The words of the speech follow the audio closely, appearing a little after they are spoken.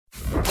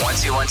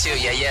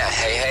1212. Yeah.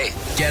 Hey.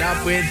 Get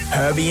up with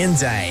Herbie and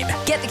Dane.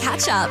 Get the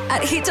catch up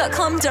at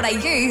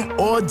hit.com.au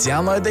or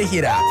download the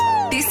Hit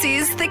app. This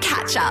is The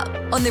Catch Up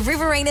on the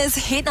Riverina's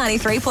Hit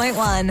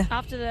 93.1.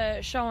 After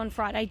the show on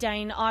Friday,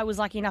 Dane, I was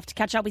lucky enough to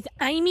catch up with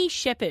Amy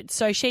Sheppard.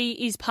 So she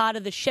is part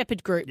of the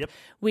Sheppard Group,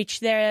 which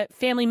they're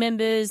family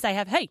members. They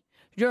have, hey,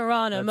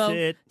 Geronimo. That's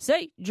it.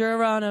 Say,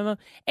 Geronimo.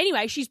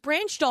 Anyway, she's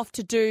branched off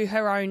to do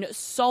her own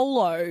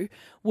solo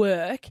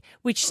work,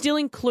 which still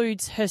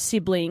includes her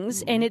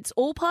siblings, and it's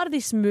all part of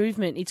this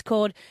movement. It's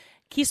called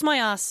Kiss My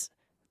Ass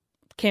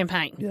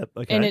campaign. Yep,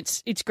 okay. And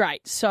it's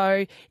great.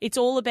 So it's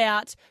all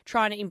about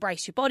trying to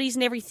embrace your bodies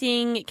and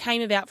everything. It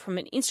came about from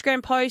an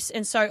Instagram post,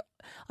 and so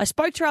I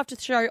spoke to her after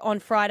the show on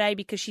Friday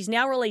because she's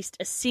now released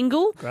a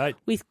single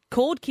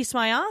called Kiss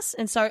My Ass,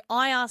 and so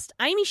I asked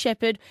Amy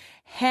Sheppard,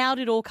 how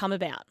did it all come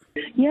about?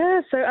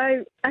 Yeah, so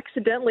I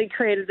accidentally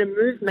created a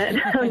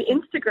movement on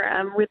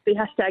Instagram with the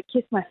hashtag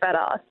Kiss My Fat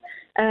Ass.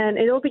 And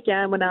it all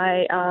began when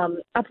I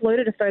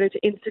uploaded a photo to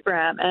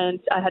Instagram and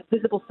I had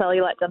visible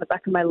cellulite down the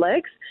back of my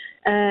legs.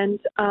 And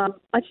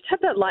I just had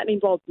that lightning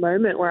bolt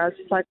moment where I was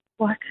just like,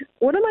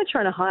 what am I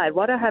trying to hide?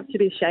 What do I have to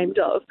be ashamed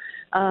of?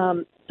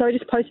 So I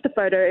just posted the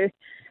photo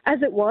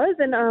as it was,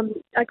 and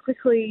I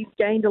quickly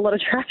gained a lot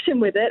of traction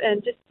with it,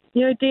 and just,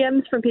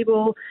 DMs from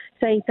people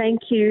saying thank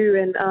you,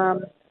 and,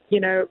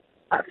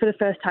 for the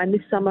first time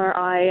this summer,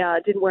 I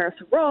didn't wear a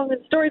sarong,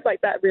 and stories like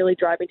that really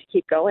drive me to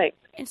keep going.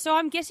 And so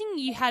I'm guessing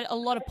you had a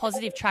lot of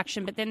positive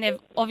traction, but then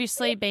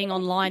obviously being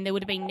online, there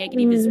would have been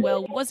negative as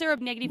well. Was there a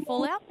negative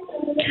fallout?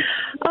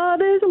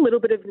 There's a little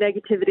bit of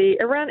negativity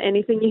around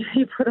anything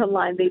you put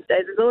online these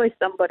days. There's always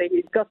somebody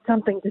who's got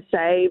something to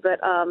say, but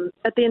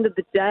at the end of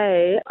the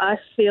day, I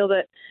feel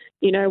that,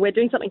 we're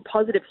doing something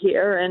positive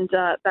here, and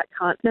that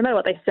can't, no matter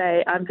what they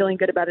say, I'm feeling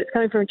good about it. It's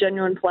coming from a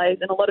genuine place,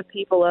 and a lot of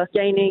people are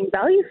gaining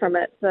value from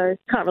it, so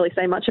can't really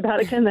say much about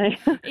it, can they?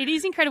 It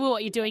is incredible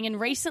what you're doing, and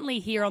recently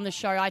here on the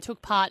show, I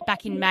took part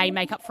back in May,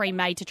 Makeup Free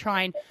May, to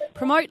try and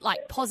promote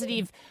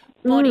positive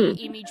body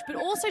image, but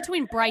also to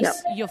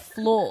embrace your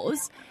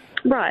flaws.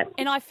 Right.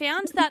 And I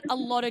found that a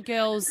lot of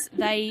girls,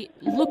 they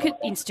look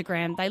at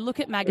Instagram, they look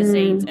at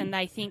magazines, and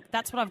they think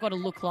that's what I've got to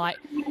look like.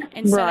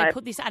 And so they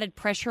put this added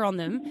pressure on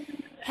them.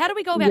 How do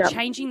we go about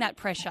changing that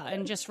pressure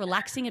and just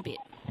relaxing a bit?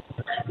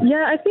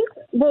 Yeah, I think,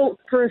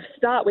 for a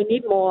start, we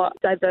need more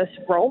diverse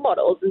role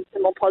models and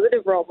some more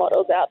positive role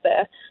models out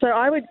there. So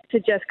I would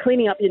suggest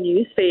cleaning up your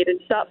newsfeed and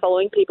start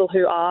following people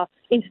who are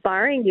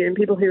inspiring you and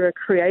people who are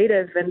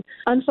creative, and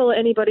unfollow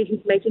anybody who's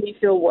making you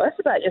feel worse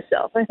about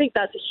yourself. I think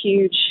that's a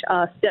huge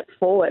step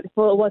forward.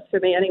 Well, it was for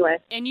me anyway.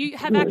 And you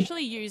have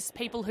actually used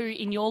people who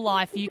in your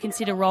life you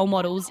consider role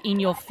models in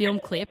your film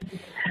clip.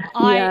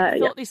 I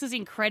thought this was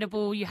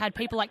incredible. You had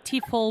people like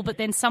Tiff Hall, but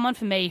then someone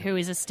for me who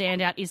is a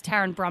standout is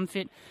Taryn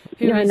Brumfitt,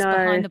 who is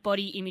behind the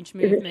body image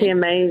movement. Isn't she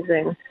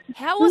amazing?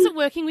 How was it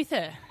working with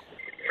her?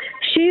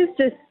 She's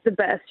just the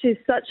best. She's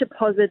such a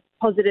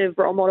positive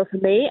role model for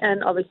me,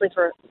 and obviously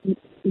for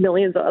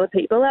millions of other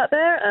people out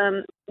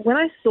there. When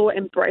I saw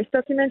Embrace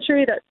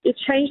documentary, that it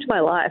changed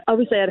my life.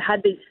 Obviously, I'd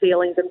had these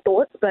feelings and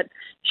thoughts, but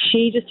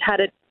she just had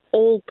it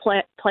all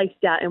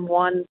placed out in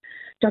one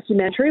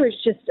documentary, which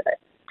just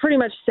pretty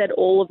much said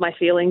all of my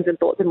feelings and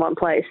thoughts in one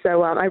place.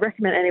 So I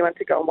recommend anyone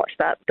to go and watch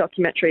that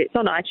documentary. It's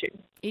on iTunes.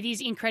 It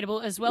is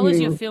incredible, as well as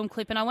your film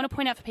clip. And I want to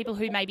point out for people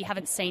who maybe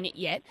haven't seen it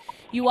yet,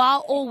 you are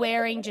all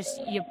wearing just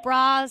your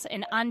bras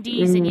and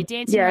undies and you're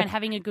dancing around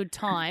having a good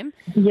time.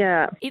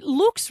 Yeah. It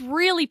looks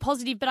really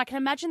positive, but I can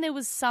imagine there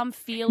was some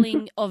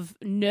feeling of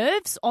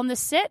nerves on the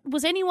set.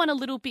 Was anyone a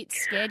little bit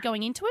scared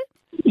going into it?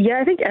 Yeah,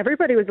 I think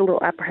everybody was a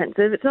little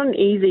apprehensive. It's not an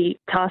easy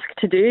task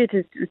to do,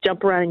 to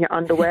jump around in your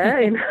underwear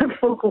in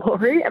full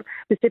glory. I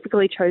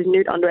specifically chose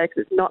nude underwear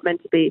because it's not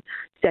meant to be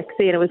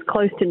sexy, and it was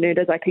close to nude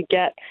as I could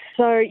get.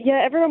 So,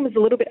 yeah, everyone was a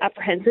little bit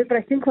apprehensive, but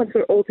I think once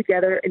we're all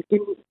together and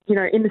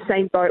in the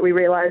same boat, we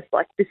realised,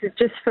 this is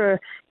just for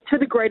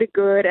the greater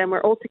good, and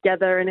we're all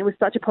together, and it was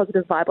such a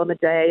positive vibe on the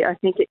day. I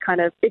think it kind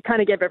of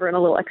gave everyone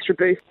a little extra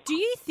boost. Do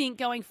you think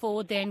going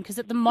forward then, because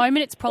at the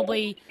moment it's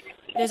probably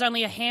there's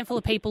only a handful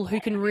of people who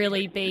can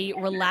really be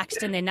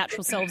relaxed in their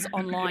natural selves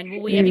online,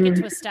 will we ever get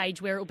to a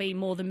stage where it will be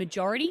more the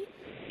majority?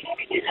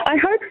 I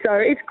hope so.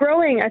 It's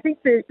growing. I think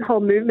the whole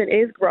movement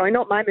is growing.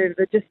 Not my movement,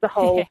 but just the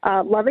whole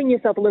loving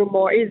yourself a little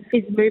more is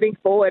moving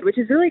forward, which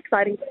is really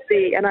exciting to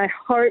see. And I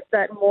hope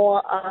that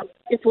more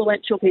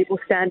influential people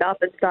stand up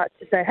and start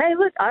to say, hey,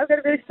 look, I've got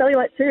a bit of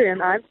cellulite too,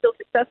 and I'm still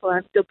successful, and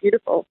I'm still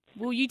beautiful.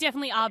 Well, you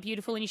definitely are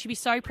beautiful, and you should be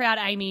so proud,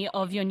 Amy,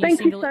 of your new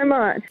single. Thank you so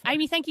much.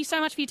 Amy, thank you so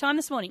much for your time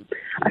this morning.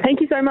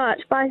 Thank you so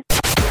much. Bye.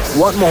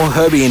 Want more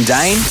Herbie and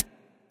Dane?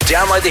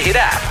 Download the Hit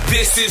app.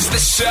 This is the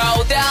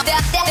showdown.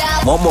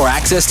 Want more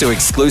access to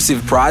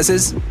exclusive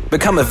prizes?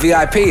 Become a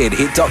VIP at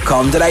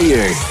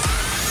hit.com.au.